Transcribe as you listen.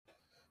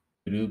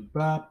Hello,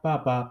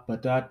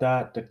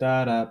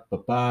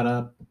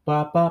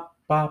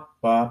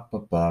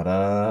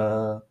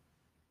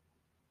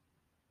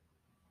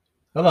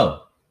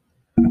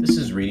 this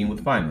is Reading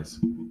with Finest.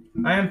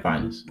 I am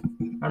Finest.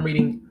 I'm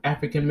reading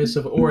African Myths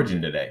of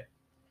Origin today.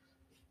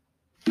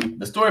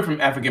 The story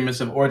from African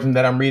Myths of Origin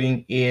that I'm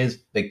reading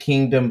is The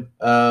Kingdom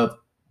of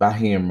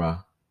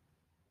Bagirmi.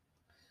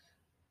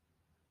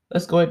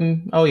 Let's go ahead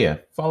and,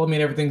 follow me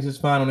and everything's just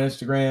fine on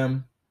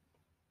Instagram.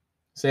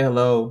 Say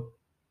hello.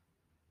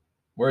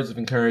 Words of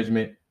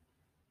encouragement.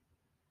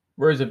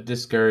 Words of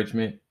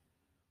discouragement.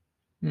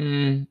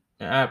 No,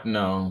 I don't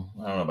know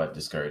about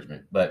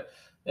discouragement, but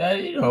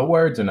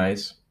words are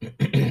nice.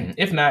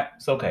 If not,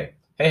 it's okay.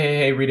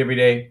 Hey, read every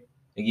day.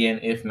 Again,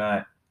 if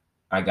not,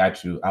 I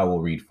got you. I will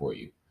read for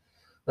you.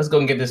 Let's go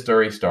and get this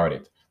story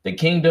started. The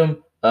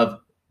Kingdom of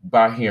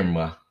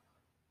Bagirmi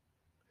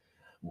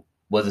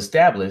was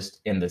established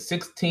in the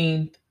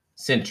 16th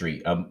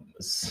century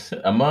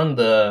among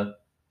the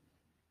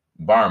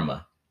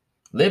Barma,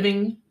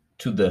 living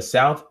to the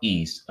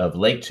southeast of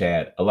Lake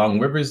Chad along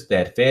rivers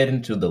that fed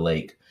into the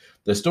lake.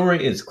 The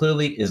story is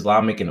clearly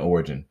Islamic in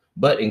origin,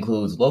 but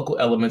includes local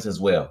elements as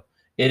well.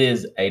 It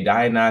is a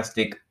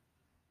dynastic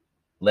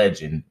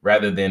legend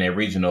rather than a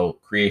regional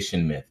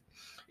creation myth.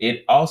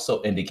 It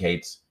also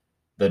indicates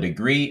the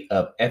degree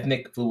of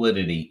ethnic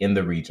fluidity in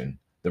the region.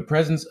 The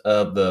presence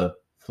of the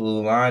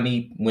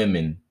Fulani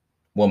woman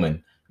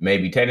may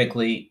be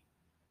technically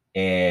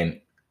an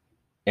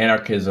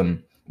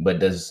anarchism, but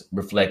does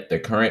reflect the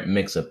current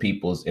mix of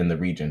peoples in the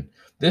region.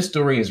 This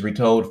story is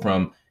retold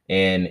from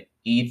an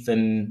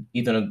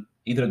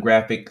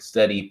ethnographic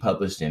study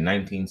published in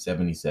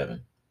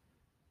 1977.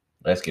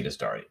 Let's get it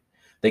started.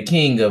 The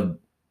king of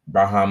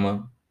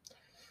Brahma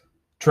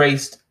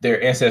traced their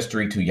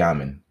ancestry to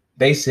Yemen.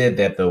 They said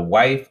that the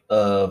wife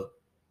of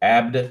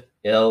Abd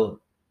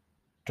el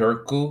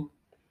Turku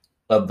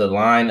of the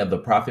line of the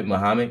Prophet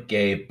Muhammad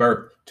gave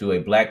birth to a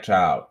black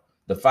child.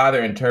 The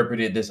father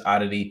interpreted this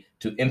oddity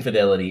to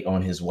infidelity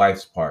on his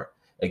wife's part,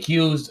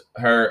 accused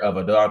her of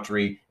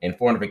adultery and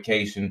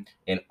fornication,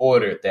 and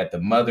ordered that the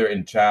mother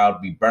and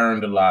child be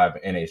burned alive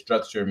in a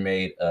structure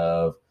made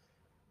of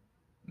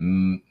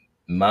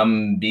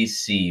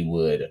mambisi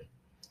wood.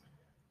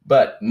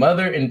 But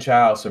mother and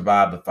child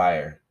survived the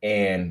fire,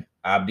 and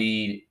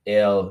Abd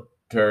el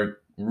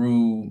Turk's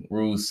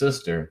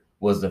sister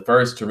was the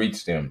first to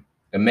reach them.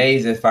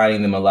 Amazed at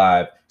finding them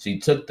alive, she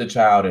took the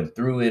child and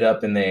threw it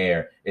up in the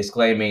air,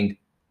 exclaiming,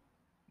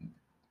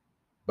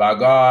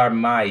 Bagar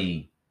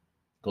Mai,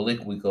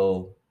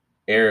 colloquial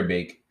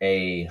Arabic,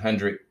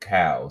 100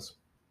 cows,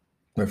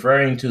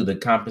 referring to the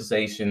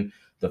compensation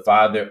the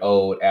father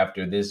owed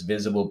after this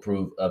visible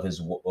proof of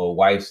his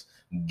wife's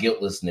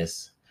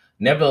guiltlessness.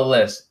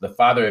 Nevertheless, the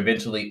father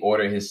eventually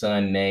ordered his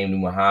son named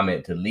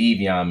Muhammad to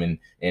leave Yemen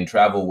and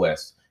travel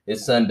west.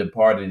 His son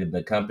departed in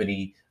the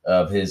company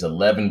of his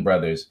 11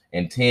 brothers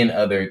and 10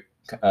 other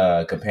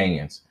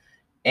companions.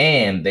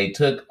 And they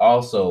took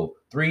also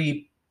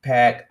 3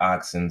 pack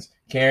oxen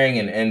carrying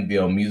an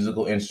anvil,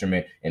 musical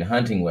instrument, and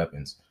hunting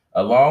weapons.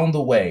 Along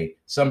the way,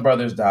 some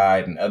brothers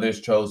died and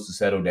others chose to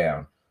settle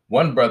down.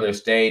 One brother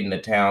stayed in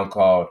a town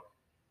called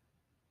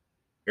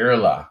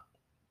Irla,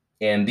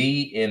 and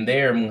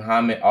there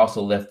Muhammad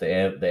also left the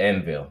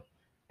anvil.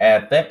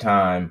 At that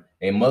time,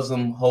 a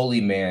Muslim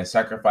holy man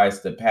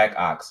sacrificed the pack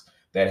ox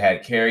that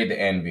had carried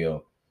the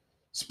anvil,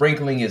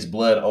 sprinkling his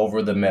blood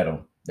over the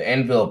metal. The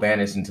anvil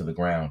vanished into the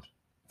ground.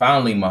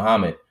 Finally,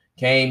 Muhammad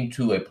came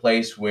to a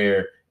place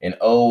where an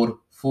old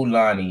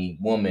Fulani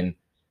woman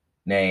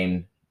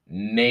named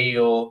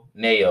Nail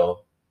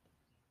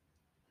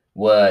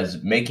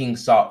was making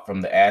salt from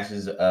the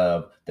ashes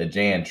of the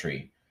Jan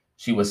tree.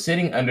 She was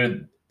sitting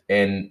under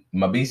an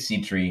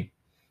Mabisi tree.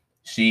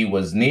 She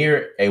was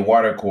near a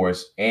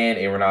watercourse, and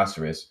a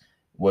rhinoceros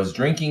was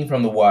drinking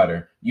from the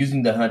water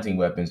using the hunting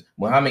weapons.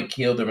 Muhammad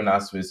killed the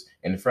rhinoceros,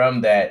 and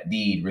from that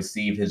deed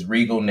received his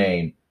regal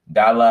name,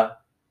 Dala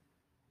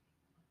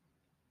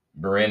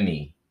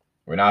Bereni,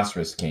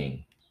 Rhinoceros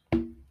King.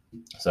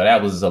 So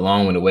that was a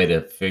long-winded way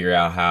to figure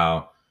out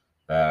how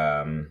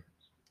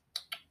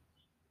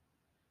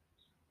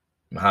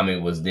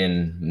Muhammad was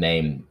then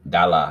named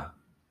Dala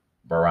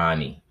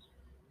Barani.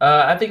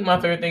 I think my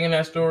favorite thing in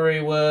that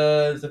story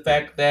was the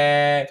fact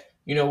that,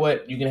 you know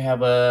what, you can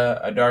have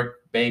a dark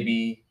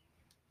baby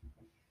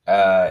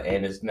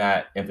and it's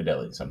not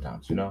infidelity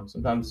sometimes,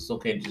 Sometimes it's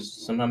okay,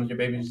 sometimes your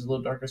baby's just a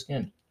little darker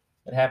skinned.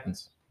 It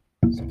happens.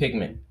 It's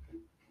pigment.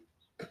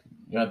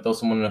 You don't throw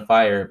someone in a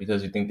fire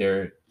because you think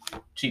they're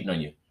cheating on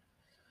you.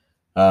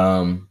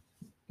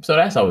 So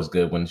that's always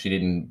good when she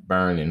didn't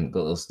burn and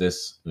go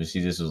this.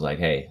 She just was like,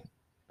 "Hey,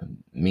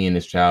 me and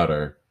this child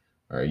are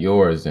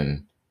yours,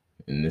 and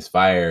this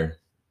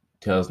fire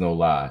tells no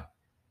lie."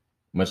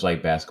 Much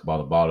like basketball,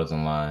 the ball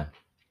doesn't lie.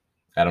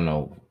 I don't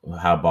know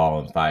how ball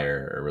and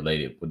fire are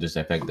related, but just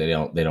the fact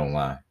that they don't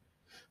lie.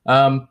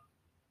 And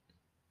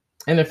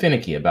they're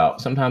finicky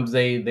about. Sometimes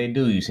they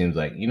do. You seems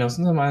like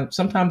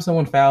sometimes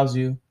someone fouls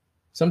you.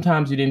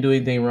 Sometimes you didn't do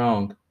anything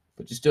wrong,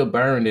 but you're still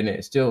burned and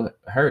it still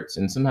hurts.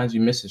 And sometimes you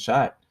miss a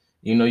shot.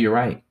 You know, you're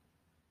right.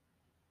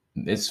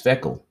 It's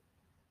feckle.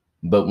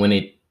 But when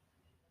it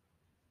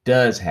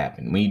does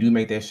happen, when you do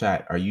make that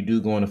shot, or you do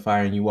go in the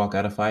fire and you walk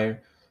out of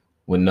fire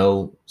with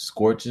no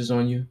scorches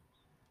on you,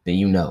 then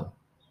you know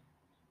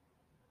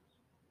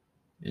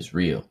it's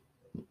real.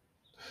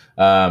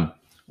 Well,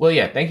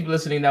 yeah, thank you for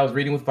listening. That was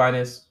Reading with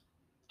Finest.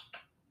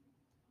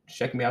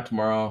 Check me out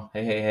tomorrow.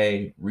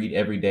 Hey, read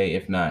every day.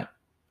 If not,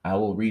 I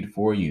will read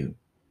for you.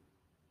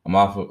 I'm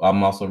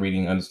also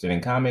reading Understanding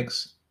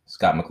Comics,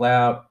 Scott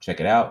McCloud. Check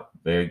it out.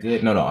 Very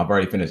good. No, I've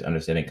already finished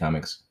Understanding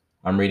Comics.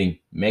 I'm reading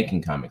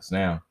Making Comics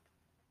now.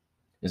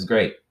 It's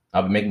great.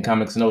 I'll be making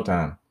comics in no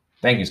time.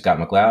 Thank you, Scott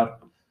McCloud.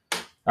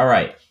 All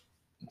right.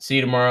 See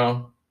you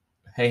tomorrow.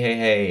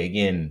 Hey,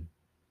 again.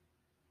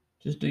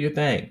 Just do your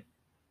thing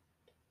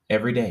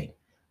every day.